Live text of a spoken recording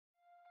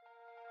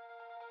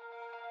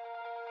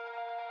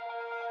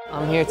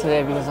I'm here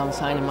today because I'm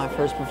signing my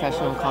first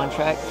professional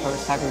contract for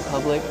Sac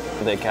Republic.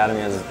 The academy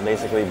has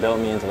basically built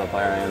me into the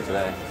player I am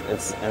today.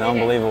 It's an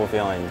unbelievable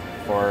feeling.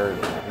 For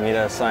me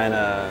to sign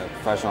a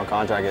professional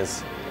contract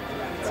it's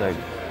a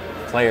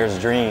player's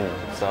dream.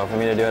 So for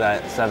me to do it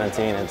at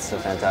 17, it's a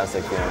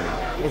fantastic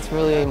feeling. It's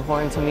really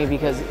important to me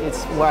because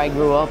it's where I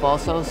grew up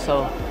also,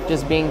 so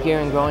just being here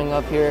and growing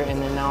up here and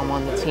then now I'm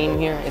on the team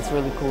here, it's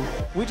really cool.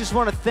 We just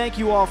want to thank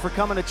you all for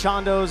coming to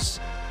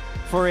Chando's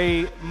for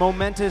a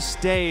momentous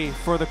day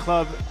for the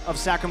club of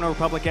Sacramento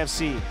Republic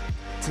FC.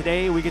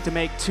 Today we get to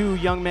make two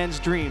young men's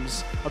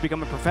dreams of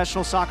becoming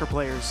professional soccer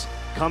players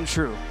come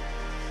true.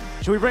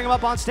 Should we bring them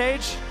up on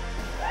stage?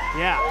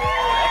 Yeah.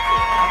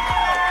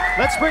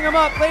 Let's bring them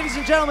up, ladies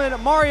and gentlemen,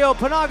 Mario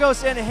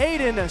Penagos and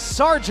Hayden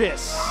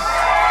Sargis.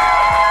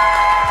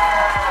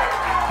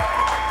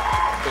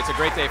 It's a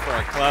great day for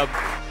our club.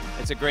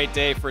 It's a great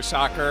day for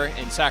soccer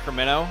in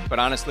Sacramento, but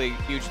honestly,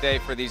 huge day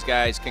for these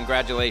guys.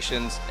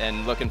 Congratulations,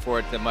 and looking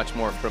forward to much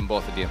more from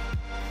both of you.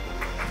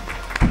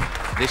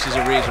 This is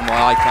a reason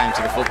why I came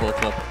to the football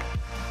club,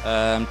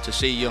 to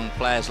see young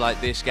players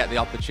like this get the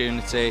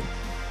opportunity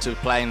to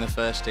play in the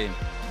first team.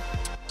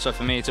 So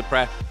for me, it's a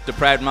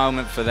proud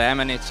moment for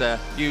them, and it's a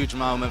huge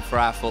moment for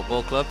our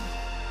football club.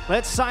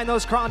 Let's sign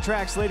those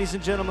contracts, ladies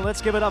and gentlemen.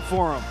 Let's give it up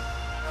for them.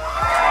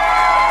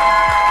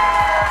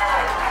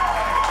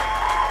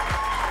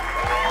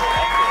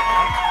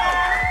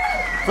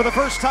 For the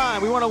first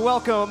time, we want to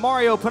welcome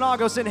Mario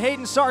Penagos and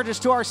Hayden Sargis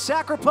to our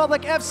Sac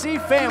Republic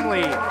FC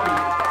family.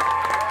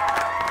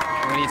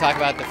 When you talk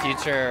about the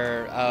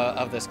future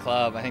of this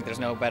club, I think there's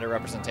no better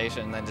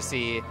representation than to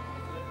see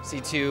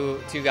two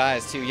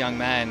guys, two young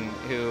men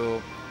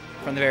who,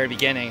 from the very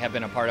beginning, have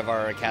been a part of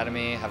our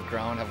academy, have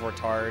grown, have worked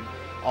hard,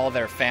 all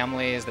their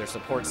families, their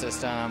support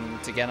system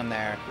to get them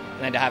there,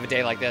 and then to have a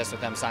day like this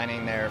with them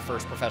signing their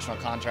first professional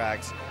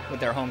contracts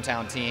with their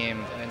hometown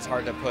team, and it's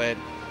hard to put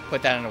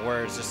that into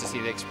words just to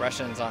see the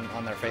expressions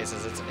on their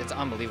faces. It's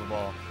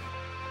unbelievable.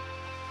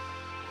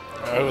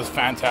 It was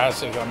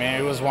fantastic. I mean,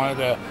 it was one of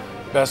the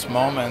best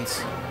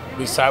moments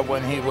beside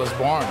when he was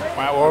born,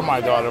 or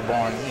my daughter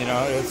born. You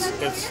know,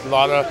 it's a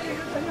lot of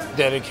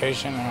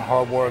dedication and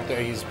hard work that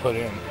he's put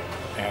in.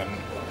 And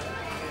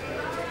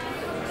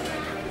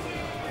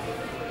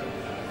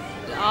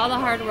all the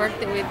hard work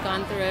that we've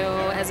gone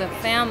through as a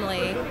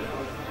family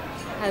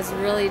has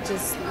really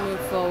just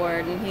moved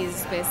forward, and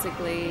he's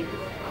basically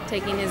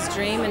taking his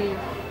dream and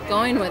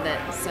going with it.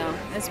 So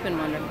it's been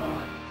wonderful.